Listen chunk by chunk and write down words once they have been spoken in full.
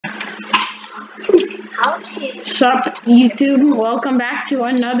Sup YouTube, welcome back to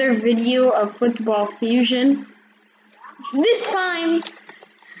another video of Football Fusion. This time,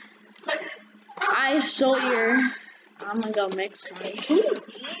 I stole your... I'm gonna go mix one.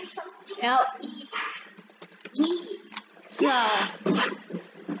 Yep. So,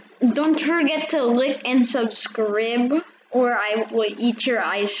 don't forget to like and subscribe, or I will eat your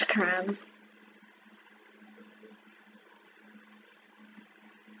ice cream.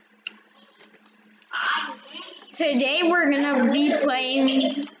 Today we're gonna be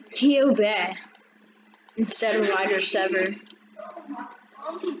playing POG instead of wide receiver.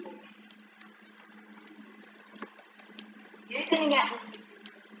 You're gonna get.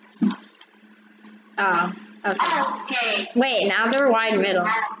 Oh, okay. Okay. Wait, now they're wide middle.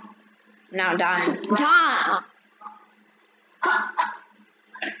 Now Don. Don.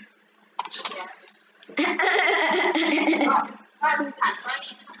 Yes.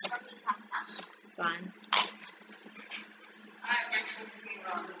 Fine.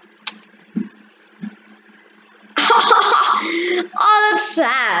 Oh, that's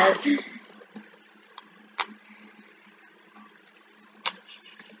sad.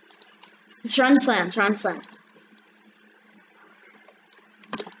 Just run slams, run slams.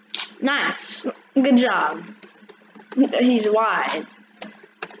 Nice. Good job. He's wide.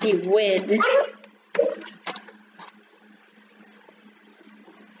 He would.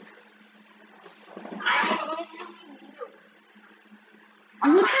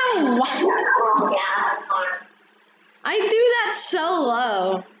 Look how wide. I do that so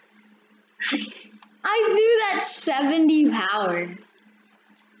low. I do that 70 power.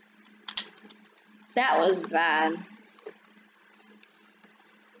 That was bad.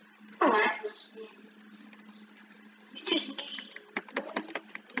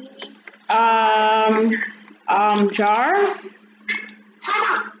 Jar?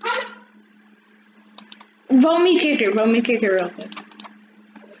 Vote me kicker real quick.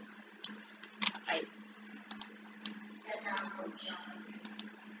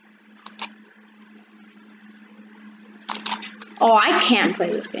 Oh, I can't play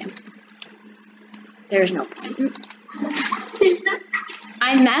this game. There's no point.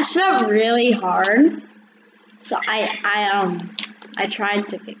 I messed up really hard, so I tried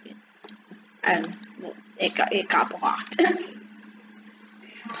to kick it, and it got blocked.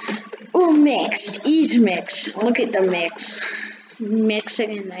 Ooh, mixed, easy mix. Look at the mix.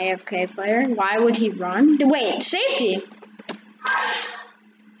 Mixing an AFK player. Why would he run? Wait, safety.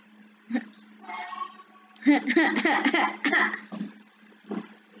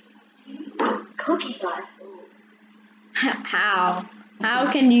 Cookie got. How?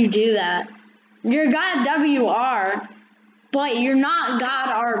 How can you do that? You're God WR, but you're not God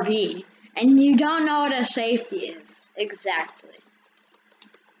RB, and you don't know what a safety is. Exactly.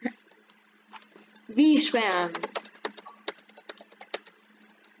 V spam.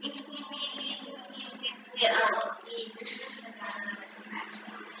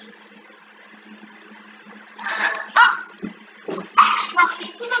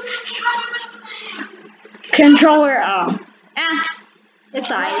 Controller, it's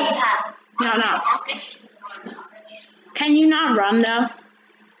alright. No. Can you not run though?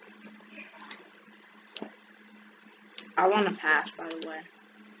 I want to pass, by the way.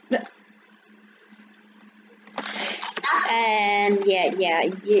 And yeah,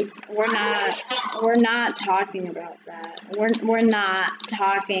 we're not talking about that. We're not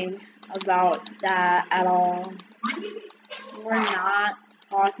talking about that at all. We're not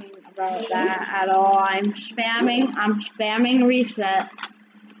talking about that at all. I'm spamming reset.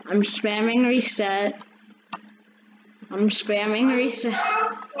 I'm spamming reset.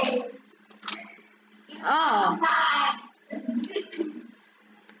 Oh.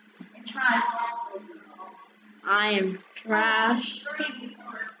 I am trash.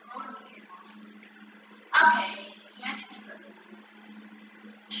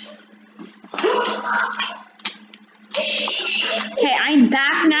 Okay, I'm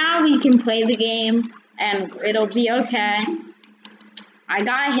back now. We can play the game, and it'll be okay. I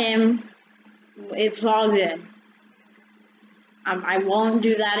got him. It's all good. I won't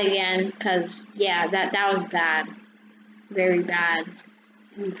do that again, cause yeah, that was bad, very bad.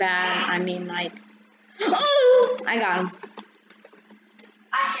 Bad. I mean, like, oh, I got him.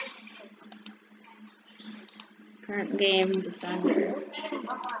 Current game defender.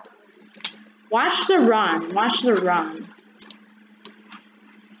 Watch the run. Watch the run.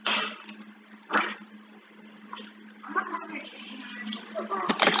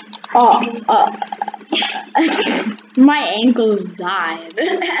 Oh, my ankles died.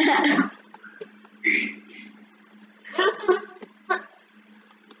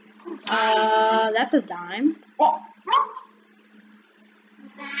 That's a dime. Oh.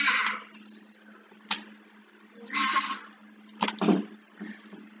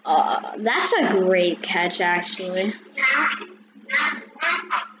 That's a great catch, actually.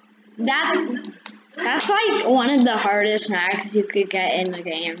 That's like one of the hardest hacks you could get in the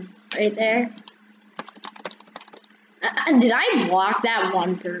game, right there. Did I block that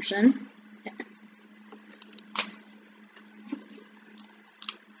one person?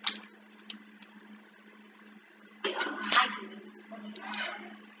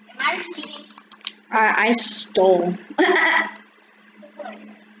 I stole.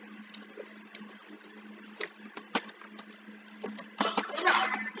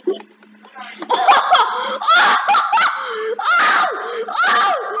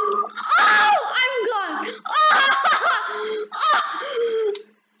 I'm gone.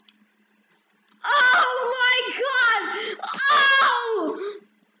 Oh my god!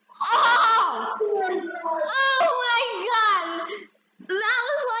 Oh my god! That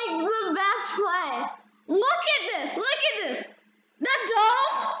was like the best play. Look at this! Look at this! The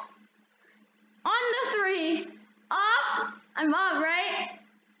dome on the 3. Up. I'm up, right?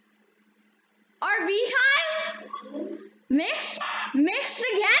 RB time? Mix? Mixed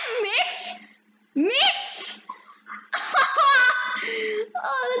again? Mixed?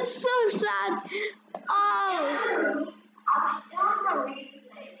 Oh, that's so sad. Oh. I'm still on the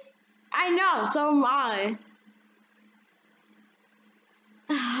replay. I know, so am I.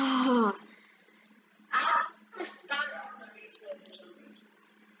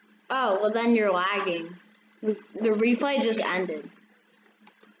 Oh, well then you're lagging. The replay just ended.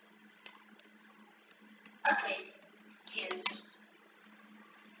 Okay. Cheers.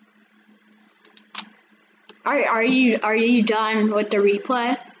 Are you done with the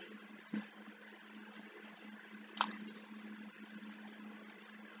replay?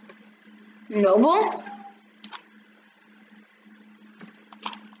 Noble?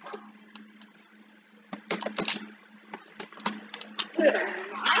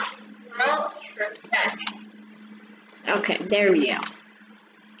 Okay, there we go.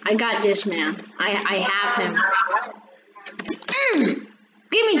 I got this, man. I have him.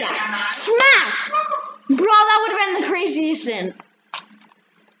 Give me that. Smash! Bro, that would have been the craziest thing.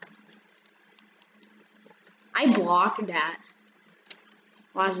 I blocked that.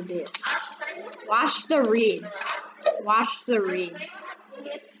 Watch this. Watch the read. Watch the read.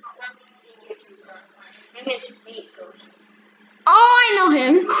 Oh, I know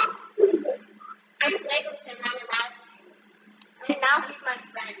him. I played with him on the last team. And now he's my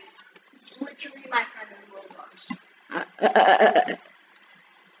friend. He's literally my friend in Roblox.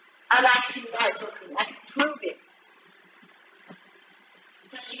 I'm actually not joking. I can prove it.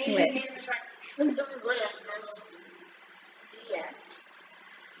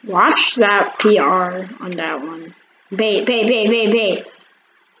 Watch that PR on that one. Bait.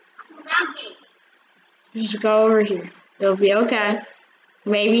 Just go over here. It'll be okay.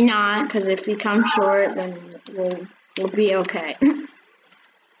 Maybe not, because if we come short, then we'll be okay.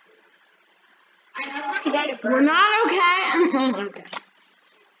 We're not okay. Okay.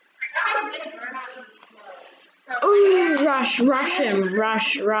 Ooh, rush him.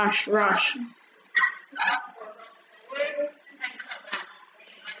 Rush.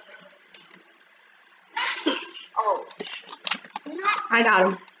 Oh. I got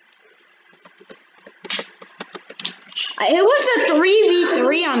him. It was a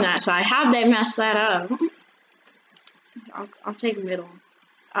 3v3 on that side. How'd they mess that up? I'll take middle.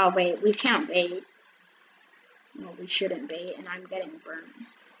 Oh wait, we can't bait. No, we shouldn't bait, and I'm getting burnt.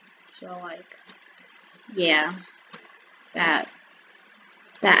 So like, yeah, that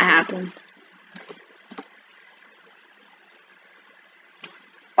happened.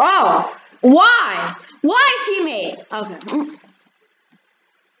 Oh, why? Why, teammate? Okay.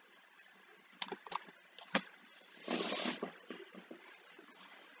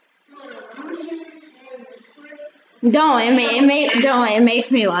 Don't. It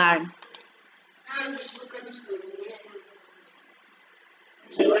makes me lag.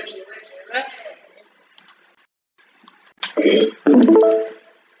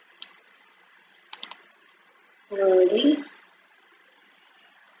 Really?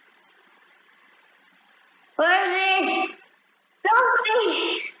 Where is it? Go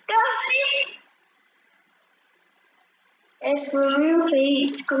see! It's the real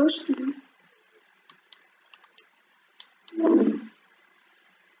fate. Go see.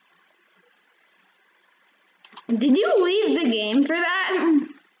 Did you leave the game for that?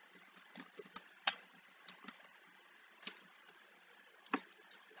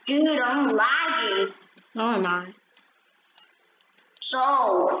 Dude, I'm lagging. So am I.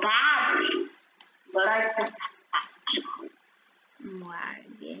 So badly. But I said I'm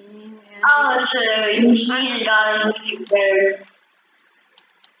lagging. oh, so you just got it there.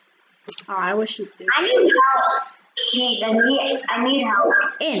 Oh, I wish you did. I need help. Please, I need help.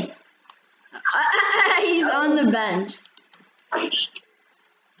 In. He's on the bench.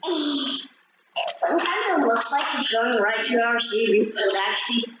 Sometimes it looks like he's going right to our CV, but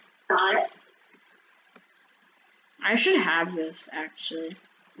actually not. I should have this, actually.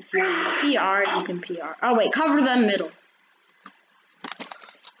 If you PR, you can PR. Oh, wait, cover them middle.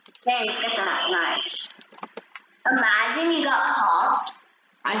 Thanks, get that. Nice. Imagine you got popped.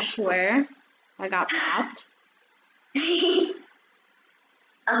 I swear, I got popped. Imagine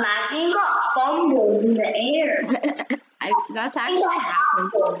you got fumbled in the air. That's actually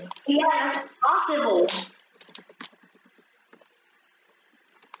happened to me. Yeah, that's possible.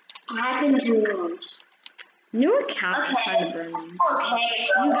 Happened to me once. New account is Okay. kind of burning. Okay.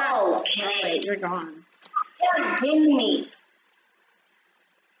 You got okay. Wait, you're gone. Don't dim me.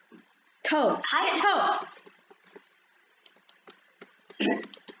 Toe. Hi. Toe.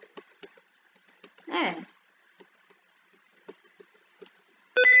 Hey.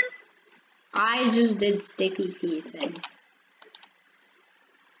 I just did sticky key thing.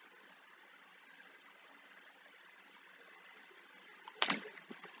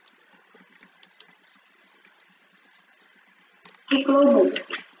 Hey, global.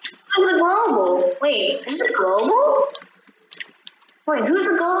 Who's a global? Wait, is it global? Wait, who's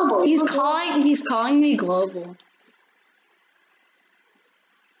a global? He's calling me global.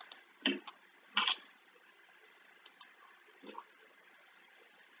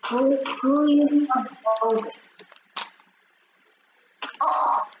 Who you global?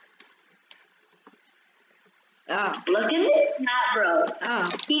 Oh. Oh. Look at this cat, bro. Oh.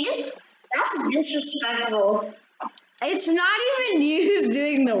 That's disrespectful. It's not even you who's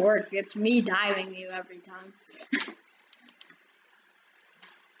doing the work. It's me diving you every time.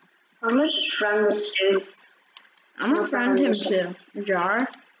 I'm gonna just friend this dude. I'm gonna friend him too. Jar.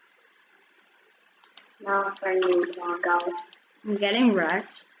 No, friend you, go. I'm getting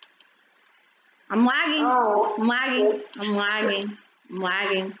wrecked. I'm lagging. Oh. I'm lagging. I'm lagging. I'm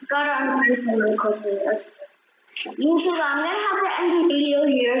lagging. Gotta unfriend him real quickly. YouTube, I'm gonna have to end the video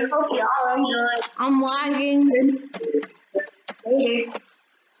here. Hope y'all enjoy. I'm lagging. Later.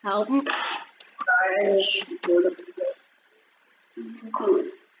 Help me.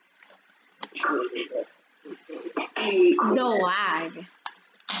 The lag.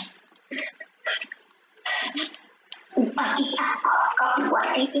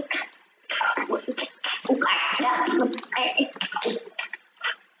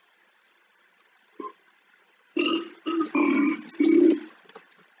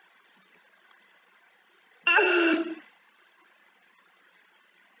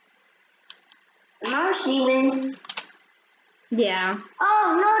 Am I receiving? Yeah.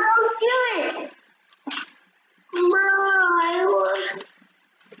 Oh no, don't do it! Bro, I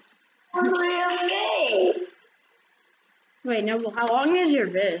was okay. Wait, no, how long is your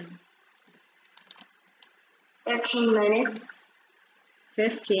vid? 13 minutes.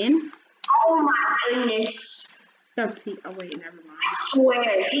 15? Oh my goodness. Oh, wait, never mind. I swear,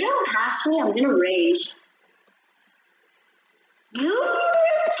 if you don't pass me, I'm gonna rage. You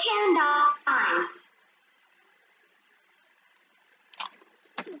really can die.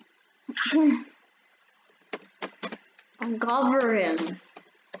 I'll cover him.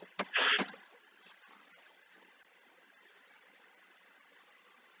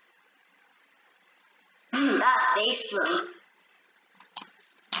 That face room.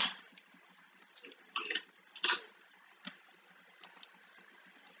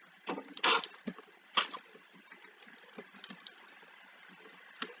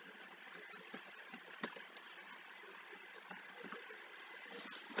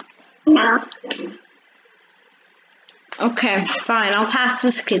 Yeah. Okay, fine. I'll pass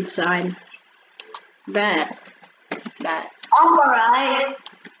this kid's side. Bet. Alright.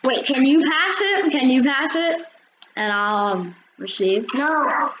 Wait, can you pass it? Can you pass it? And I'll receive.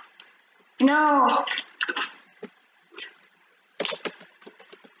 No. No.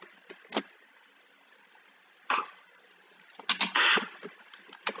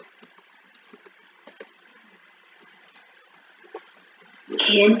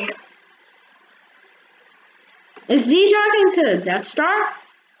 Kids. Is he talking to Death Star?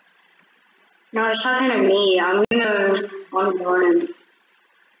 No, he's talking to me. I'm gonna one-on-one him.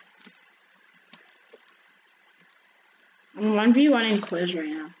 I'm 1v1ing Quiz right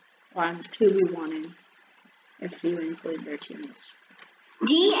now. Well, I'm 2v1ing if you include their teammates.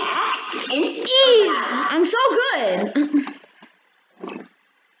 DX? Jeez! I'm so good!